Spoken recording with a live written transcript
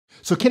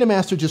So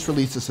KineMaster just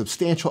released a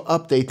substantial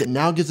update that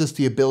now gives us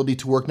the ability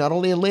to work not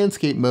only in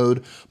landscape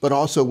mode, but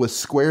also with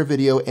square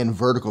video and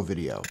vertical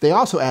video. They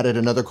also added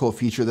another cool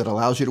feature that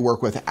allows you to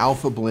work with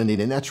alpha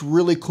blending, and that's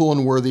really cool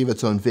and worthy of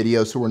its own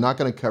video, so we're not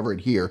gonna cover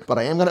it here. But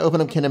I am gonna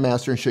open up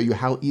KineMaster and show you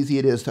how easy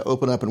it is to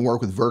open up and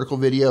work with vertical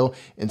video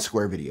and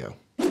square video.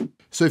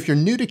 So if you're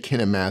new to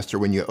KineMaster,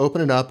 when you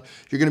open it up,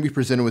 you're gonna be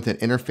presented with an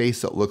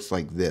interface that looks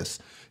like this.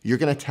 You're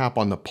gonna tap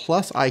on the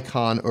plus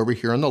icon over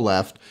here on the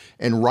left,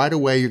 and right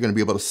away you're gonna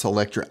be able to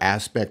select your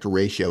aspect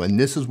ratio. And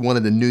this is one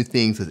of the new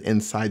things that's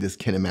inside this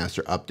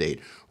KineMaster update.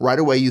 Right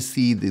away you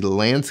see the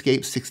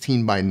landscape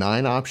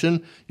 16:9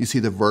 option, you see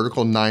the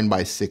vertical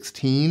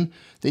 9:16,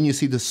 then you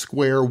see the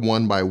square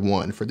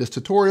 1:1. For this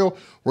tutorial,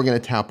 we're gonna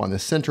tap on the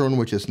center one,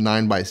 which is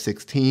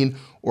 9:16,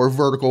 or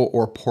vertical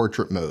or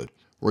portrait mode.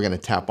 We're gonna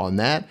tap on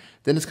that,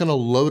 then it's gonna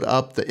load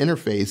up the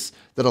interface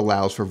that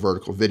allows for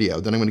vertical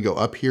video. Then I'm gonna go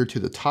up here to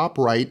the top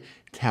right,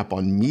 tap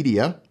on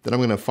media, then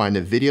I'm gonna find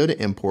a video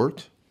to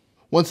import.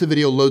 Once the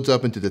video loads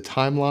up into the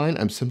timeline,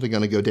 I'm simply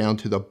gonna go down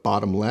to the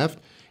bottom left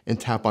and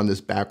tap on this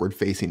backward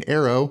facing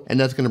arrow, and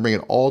that's gonna bring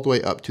it all the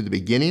way up to the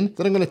beginning.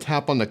 Then I'm gonna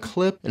tap on the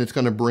clip and it's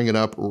gonna bring it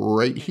up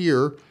right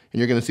here, and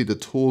you're gonna see the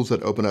tools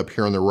that open up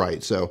here on the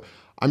right. So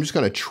I'm just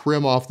gonna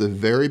trim off the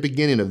very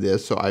beginning of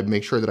this, so I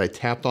make sure that I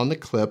tapped on the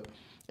clip.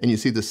 And you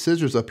see the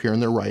scissors up here on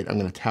the right. I'm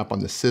gonna tap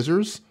on the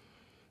scissors,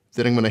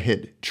 then I'm gonna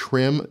hit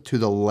trim to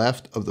the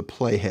left of the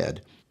playhead.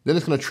 Then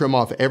it's gonna trim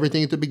off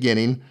everything at the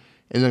beginning,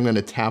 and then I'm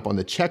gonna tap on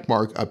the check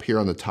mark up here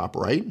on the top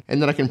right, and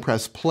then I can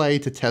press play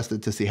to test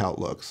it to see how it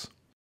looks.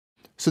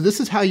 So this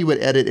is how you would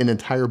edit an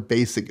entire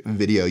basic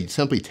video. You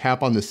simply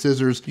tap on the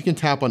scissors, you can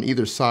tap on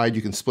either side,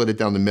 you can split it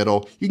down the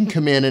middle. You can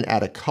come in and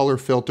add a color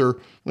filter. I'm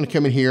gonna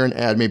come in here and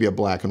add maybe a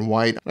black and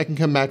white. I can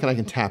come back and I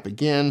can tap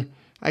again.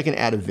 I can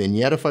add a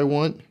vignette if I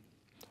want.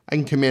 I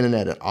can come in and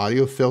add an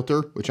audio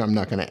filter, which I'm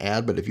not gonna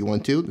add, but if you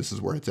want to, this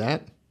is where it's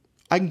at.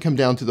 I can come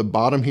down to the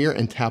bottom here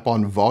and tap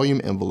on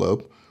volume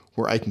envelope,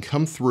 where I can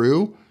come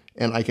through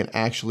and I can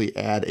actually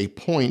add a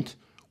point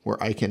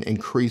where I can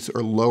increase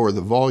or lower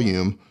the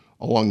volume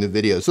along the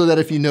video. So that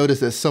if you notice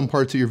that some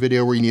parts of your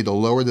video where you need to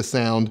lower the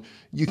sound,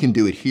 you can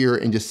do it here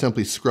and just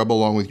simply scrub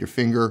along with your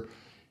finger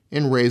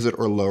and raise it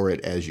or lower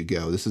it as you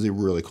go. This is a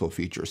really cool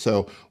feature.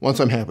 So once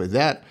I'm happy with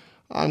that,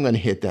 I'm gonna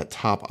hit that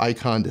top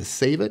icon to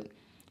save it.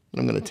 And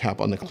I'm gonna tap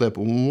on the clip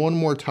one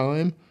more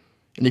time.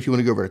 And if you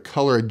wanna go over to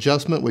color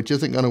adjustment, which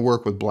isn't gonna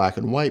work with black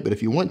and white, but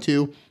if you want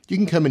to, you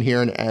can come in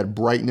here and add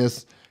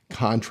brightness,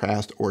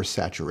 contrast, or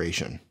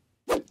saturation.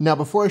 Now,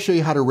 before I show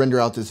you how to render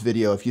out this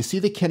video, if you see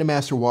the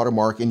KineMaster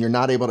watermark and you're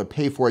not able to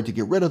pay for it to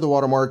get rid of the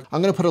watermark,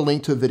 I'm gonna put a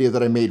link to a video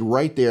that I made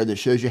right there that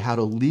shows you how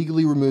to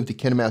legally remove the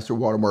KineMaster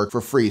watermark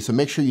for free. So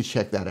make sure you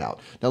check that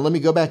out. Now let me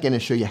go back in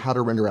and show you how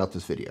to render out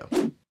this video.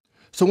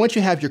 So once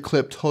you have your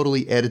clip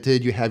totally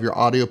edited, you have your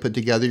audio put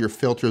together, your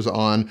filters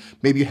on,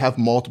 maybe you have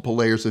multiple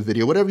layers of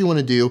video, whatever you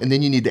wanna do, and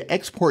then you need to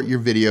export your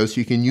video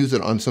so you can use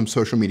it on some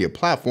social media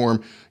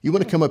platform, you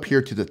wanna come up here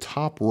to the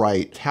top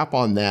right, tap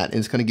on that, and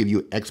it's gonna give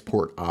you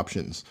export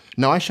options.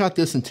 Now I shot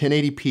this in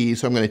 1080p,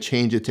 so I'm gonna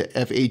change it to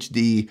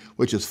FHD,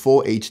 which is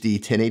full HD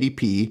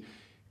 1080p,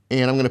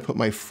 and I'm gonna put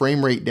my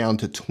frame rate down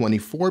to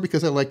 24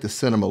 because I like the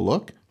cinema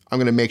look. I'm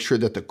gonna make sure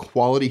that the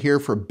quality here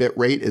for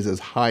bitrate is as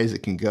high as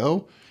it can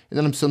go. And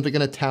then I'm simply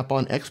gonna tap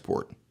on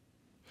export.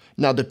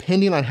 Now,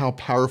 depending on how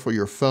powerful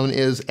your phone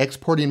is,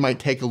 exporting might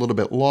take a little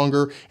bit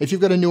longer. If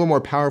you've got a newer,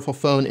 more powerful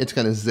phone, it's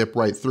gonna zip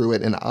right through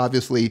it. And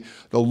obviously,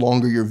 the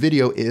longer your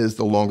video is,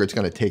 the longer it's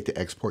gonna take to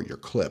export your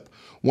clip.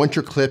 Once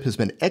your clip has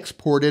been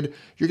exported,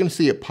 you're gonna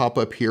see it pop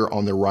up here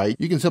on the right.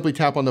 You can simply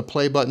tap on the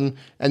play button,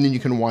 and then you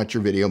can watch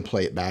your video and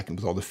play it back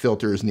with all the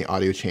filters and the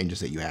audio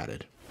changes that you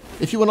added.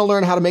 If you want to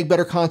learn how to make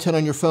better content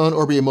on your phone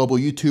or be a mobile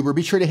YouTuber,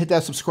 be sure to hit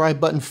that subscribe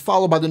button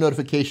followed by the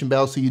notification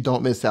bell so you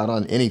don't miss out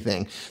on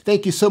anything.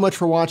 Thank you so much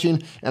for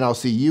watching, and I'll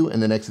see you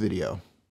in the next video.